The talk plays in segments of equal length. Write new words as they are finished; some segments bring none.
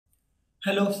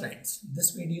Hello friends,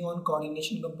 this video on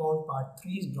coordination compound part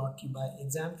 3 is brought to you by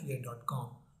examfear.com.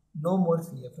 No more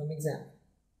fear from exam.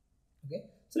 Okay,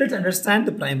 so let's understand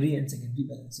the primary and secondary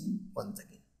valency once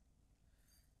again.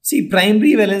 See,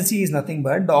 primary valency is nothing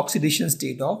but the oxidation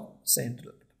state of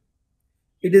central.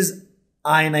 It is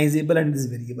ionizable and it is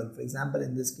variable. For example,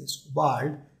 in this case,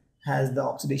 cobalt has the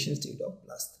oxidation state of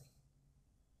 +3.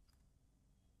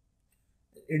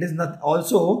 It is not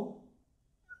also,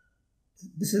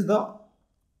 this is the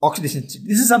oxidation state.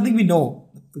 This is something we know.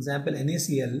 For example,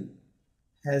 NaCl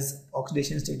has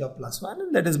oxidation state of +1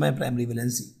 and that is my primary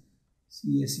valency.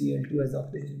 CaCl2 has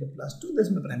oxidation state of +2, that's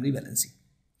my primary valency.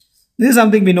 This is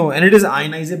something we know and it is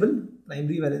ionizable.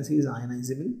 Primary valency is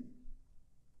ionizable.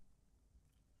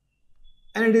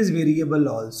 And it is variable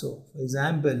also. For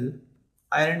example,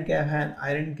 iron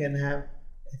can have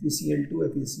FeCl2,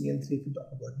 FeCl3. If you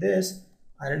talk about this,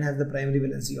 iron has the primary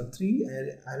valency of 3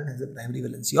 and iron has the primary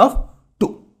valency of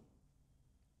 2.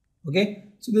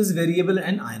 Okay, so this is variable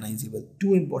and ionizable.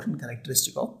 Two important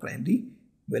characteristics of primary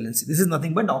valency. This is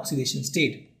nothing but oxidation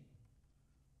state.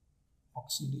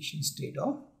 Oxidation state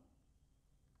of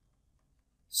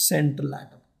central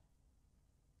atom.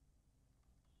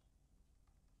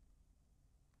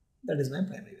 That is my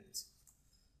primary valency.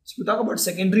 So we talk about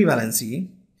secondary valency.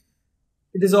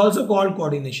 It is also called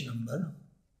coordination number.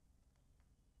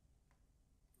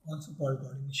 Also called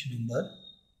coordination number.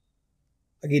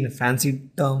 Again, a fancy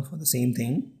term for the same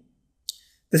thing.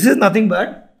 This is nothing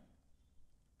but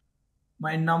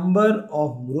my number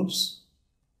of groups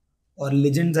or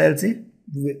ligands, I'll say.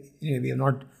 We have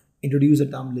not introduced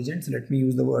the term ligand, so let me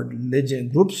use the word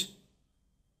ligand groups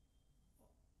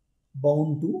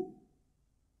bound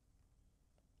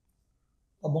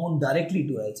directly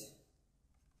to, I'll say.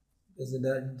 Because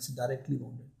it's directly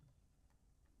bounded.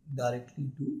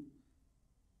 Directly to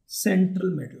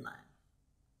central metal ion.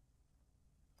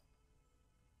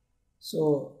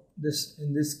 So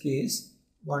in this case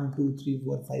 1, 2, 3,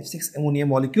 4, 5, 6 ammonia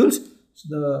molecules. So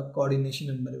the coordination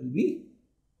number will be,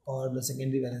 or the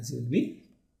secondary valency will be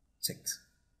 6.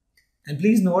 And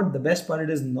please note the best part, it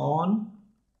is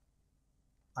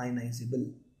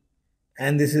non-ionizable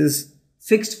and this is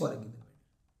fixed for a given metal.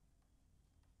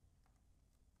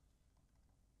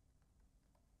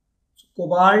 So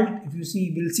cobalt, if you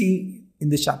see, we'll see in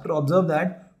this chapter, observe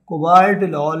that cobalt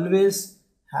will always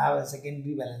have a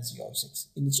secondary valency of 6.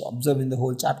 It's observed in the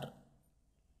whole chapter.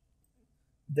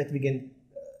 That we can,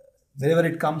 wherever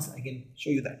it comes, I can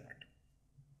show you that part.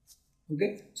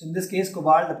 Okay, so in this case,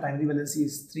 cobalt, the primary valency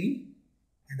is 3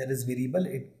 and that is variable,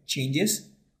 it changes.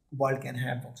 Cobalt can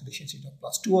have oxidation state of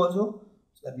 +2 also,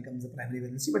 so that becomes the primary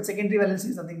valency. But secondary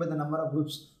valency is nothing but the number of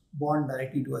groups bond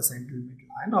directly to a central metal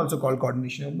ion, also called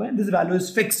coordination number, and this value is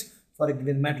fixed for a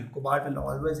given metal. Cobalt will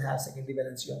always have secondary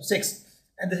valency of 6.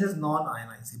 And this is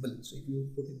non-ionizable. So if you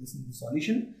put this in the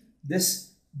solution,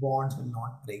 this bonds will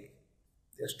not break.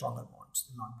 They are stronger bonds.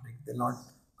 They will not break. They will not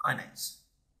ionize.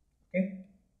 Okay.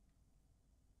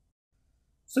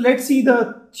 So let's see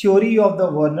the theory of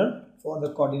the Werner for the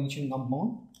coordination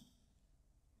compound.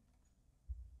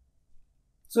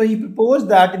 So he proposed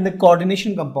that in the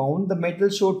coordination compound, the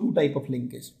metals show two types of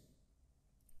linkage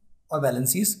or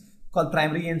valencies called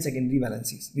primary and secondary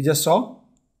valencies. We just saw.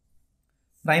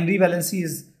 Primary valency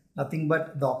is nothing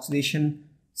but the oxidation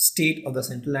state of the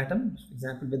central atom. For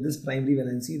example, with this primary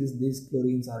valency, these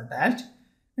chlorines are attached.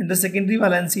 And the secondary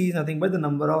valency is nothing but the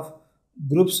number of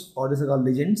groups, or this is called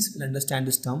ligands. We'll understand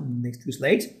this term in the next few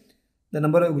slides. The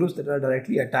number of groups that are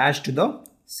directly attached to the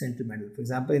central metal. For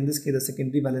example, in this case, the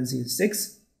secondary valency is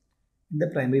 6 and the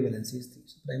primary valency is 3.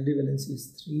 So primary valency is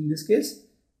 3 in this case,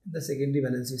 and the secondary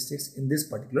valency is 6 in this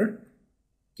particular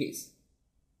case.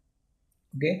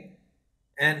 Okay.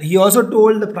 And he also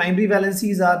told the primary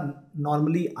valencies are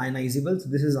normally ionizable. So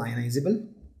this is ionizable.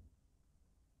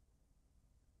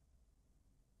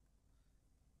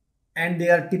 And they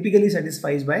are typically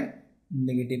satisfied by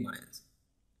negative ions.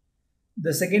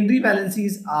 The secondary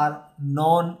valencies are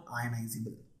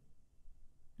non-ionizable.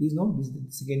 Please note, these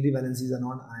secondary valencies are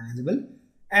non-ionizable.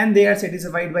 And they are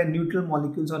satisfied by neutral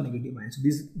molecules or negative ions. So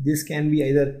this can be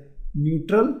either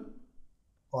neutral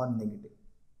or negative.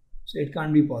 So it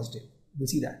can't be positive. You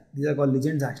see that these are called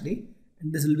ligands actually,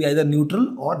 and this will be either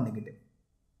neutral or negative.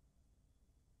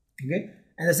 Okay,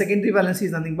 and the secondary valency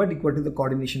is nothing but equal to the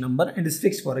coordination number and is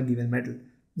fixed for a given metal.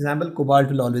 Example, cobalt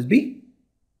will always be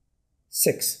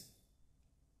 6.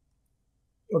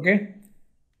 Okay,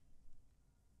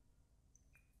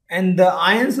 and the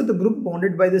ions of the group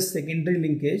bounded by this secondary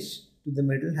linkage to the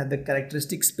metal have the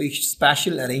characteristic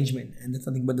spatial arrangement, and that's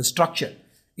nothing but the structure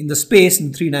in the space,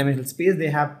 in the 3-dimensional space. They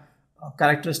have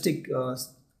characteristic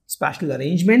spatial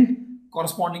arrangement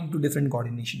corresponding to different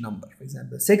coordination number. For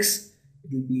example, 6,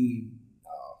 it will be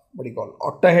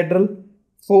octahedral.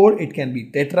 4, it can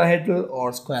be tetrahedral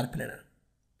or square planar.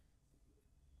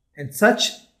 And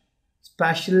such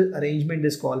spatial arrangement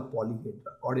is called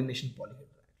polyhedra, coordination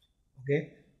polyhedra.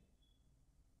 Okay.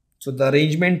 So the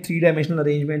arrangement, 3-dimensional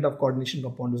arrangement of coordination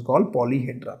compound is called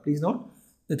polyhedra. Please note,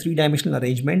 the 3-dimensional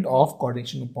arrangement of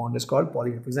coordination compound is called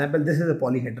polyhedra. For example, this is a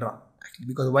polyhedra. Actually,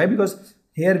 because why? Because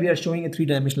here we are showing a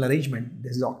 3-dimensional arrangement.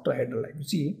 This is octahedral. Like you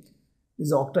see, this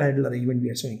is octahedral arrangement we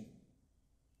are showing.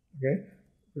 Okay.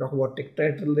 We talk about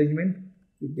tetrahedral arrangement.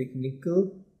 You take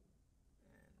nickel.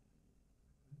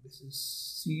 This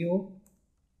is CO,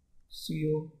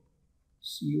 CO,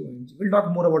 CO, and G. We'll talk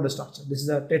more about the structure. This is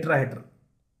a tetrahedral.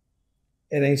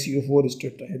 NiCO4 is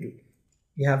tetrahedral.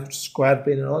 You have square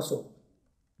planar also.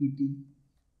 PT,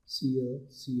 Cl,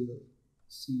 Cl,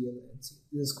 Cl, and C.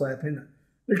 This is square planar.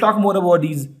 We'll talk more about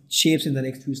these shapes in the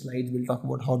next few slides. We'll talk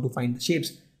about how to find the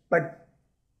shapes. But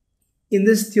in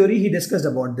this theory, he discussed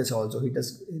about this also. He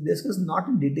discussed not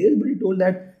in detail, but he told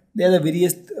that there are the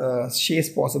various shapes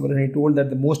possible, and he told that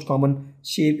the most common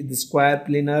shape is the square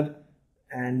planar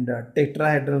and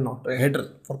tetrahedral and octahedral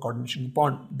for coordination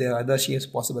compound. There are other shapes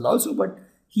possible also, but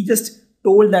he just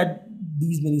told that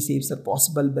these many shapes are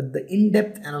possible, but the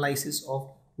in-depth analysis of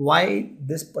why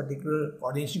this particular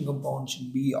coordination compound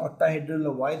should be octahedral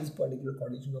or why this particular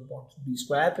coordination compound should be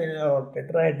square planar or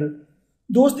tetrahedral,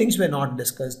 those things were not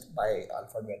discussed by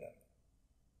Alfred Werner.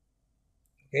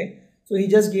 Okay, so he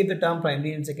just gave the term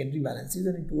primary and secondary valencies,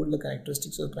 and he told the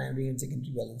characteristics of primary and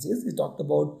secondary valencies. He talked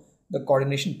about the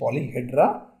coordination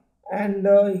polyhedra, and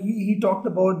he talked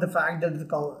about the fact that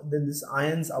these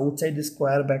ions outside the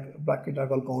square bracket are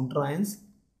called counter ions.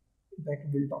 In fact,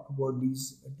 we'll talk about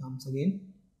these terms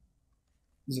again.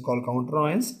 These are called counter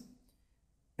ions,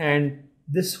 and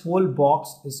this whole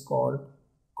box is called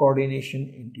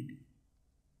coordination entity.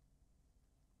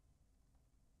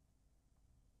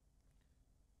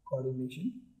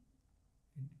 Coordination.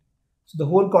 So the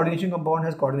whole coordination compound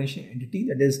has coordination entity.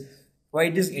 That is why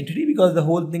it is entity, because the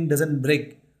whole thing doesn't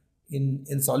break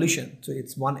in solution. So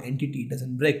it's one entity, it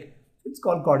doesn't break. It's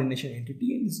called coordination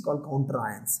entity, and this is called counter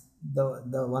ions.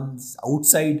 The ones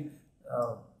outside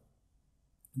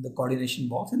the coordination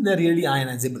box, and they're really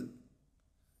ionizable.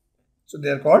 So they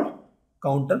are called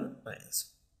counter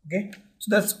ions. Okay.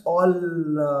 So that's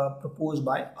all proposed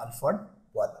by Alfred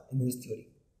Werner in his theory.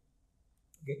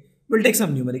 Okay, we'll take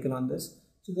some numerical on this.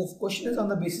 So the question is, on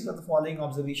the basis of the following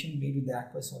observation made with the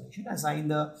aqueous solution, assign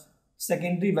the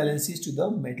secondary valencies to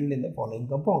the metal in the following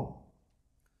compound.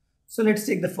 So let's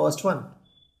take the first one.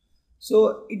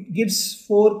 So it gives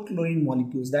 4 chlorine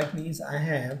molecules. That means I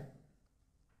have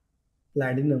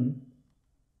platinum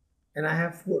and I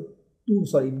have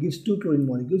it gives 2 chlorine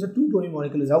molecules. The 2 chlorine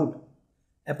molecule is out.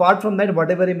 Apart from that,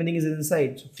 whatever remaining is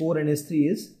inside. So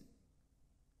 4NH3 is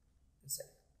inside.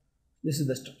 This is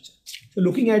the structure. So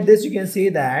looking at this, you can say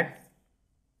that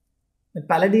the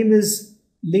palladium is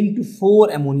linked to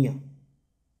 4 ammonia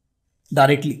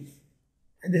directly.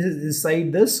 And this is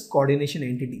inside this coordination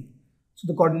entity. So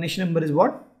the coordination number is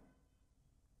what?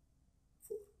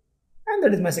 4. And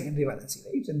that is my secondary valency,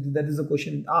 right? And that is the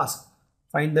question asked.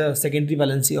 Find the secondary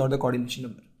valency or the coordination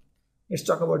number. Let's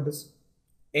talk about this.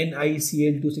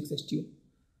 NiCl26H2.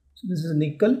 So this is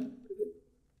nickel.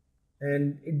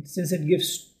 And since it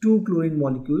gives 2 chlorine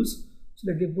molecules, so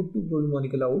let me put 2 chlorine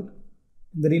molecule out.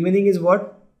 The remaining is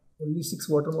what? Only 6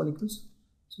 water molecules.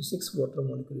 So 6 water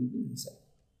molecule will be inside.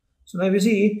 So now if you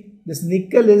see, this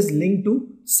nickel is linked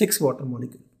to 6 water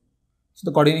molecule. So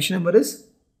the coordination number is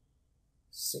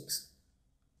 6.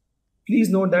 Please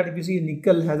note that if you see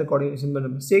nickel has a coordination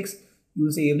number 6, you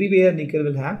will say everywhere nickel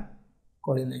will have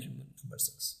coordination number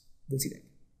 6. We'll see that.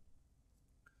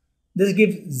 This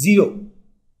gives 0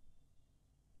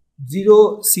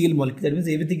 Cl molecule. That means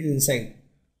everything is inside.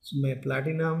 So my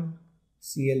platinum,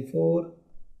 Cl4,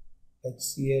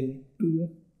 HCl2,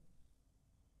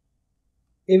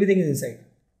 everything is inside.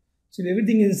 So if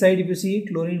everything is inside, if you see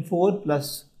chlorine 4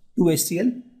 plus 2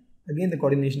 HCl, again the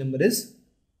coordination number is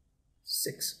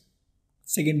 6.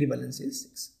 Secondary valence is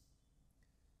 6.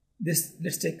 This,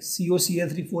 let's take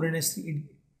COCl3 4NH3.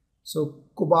 So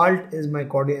cobalt is my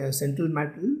central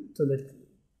metal. So let's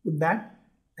put that.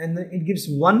 And then it gives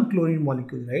 1 chlorine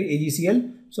molecule, right?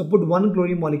 AgCl. So put 1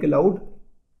 chlorine molecule out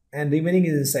and remaining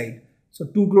is inside. So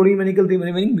 2 chlorine molecule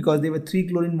remaining because there were 3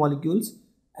 chlorine molecules,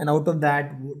 and out of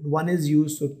that 1 is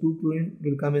used. So 2 chlorine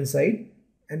will come inside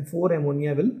and 4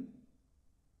 ammonia will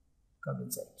come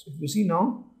inside. So if you see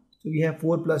now, so we have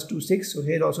 4 plus 2, 6. So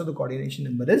here also the coordination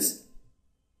number is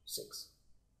 6.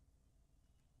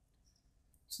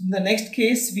 So in the next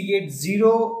case, we get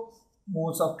 0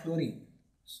 moles of chlorine.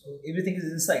 So everything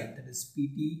is inside, that is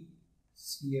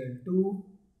PtCl2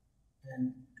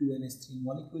 and 2NH3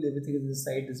 molecule, everything is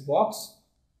inside this box.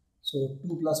 So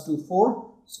 2 plus 2,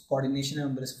 4. So coordination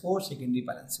number is 4, secondary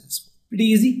valence is 4. Pretty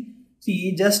easy.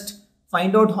 See, just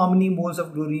find out how many moles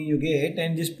of chlorine you get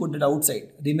and just put it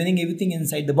outside, remaining everything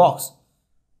inside the box.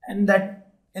 And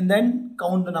then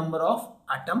count the number of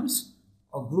atoms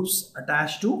or groups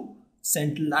attached to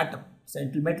central atom,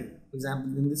 central metal. For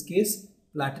example, in this case,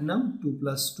 platinum 2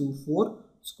 plus 2, 4.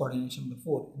 So coordination number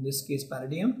 4. In this case,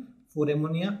 palladium 4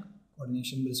 ammonia,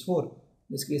 coordination number is 4. In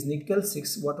this case, nickel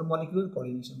 6 water molecule,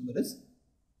 coordination number is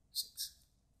 6.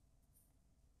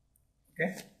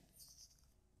 Okay.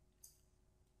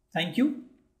 Thank you.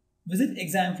 Visit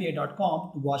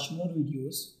examfear.com to watch more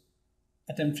videos,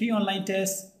 attempt free online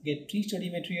tests, get free study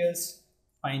materials,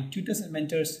 find tutors and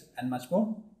mentors, and much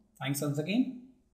more. Thanks once again.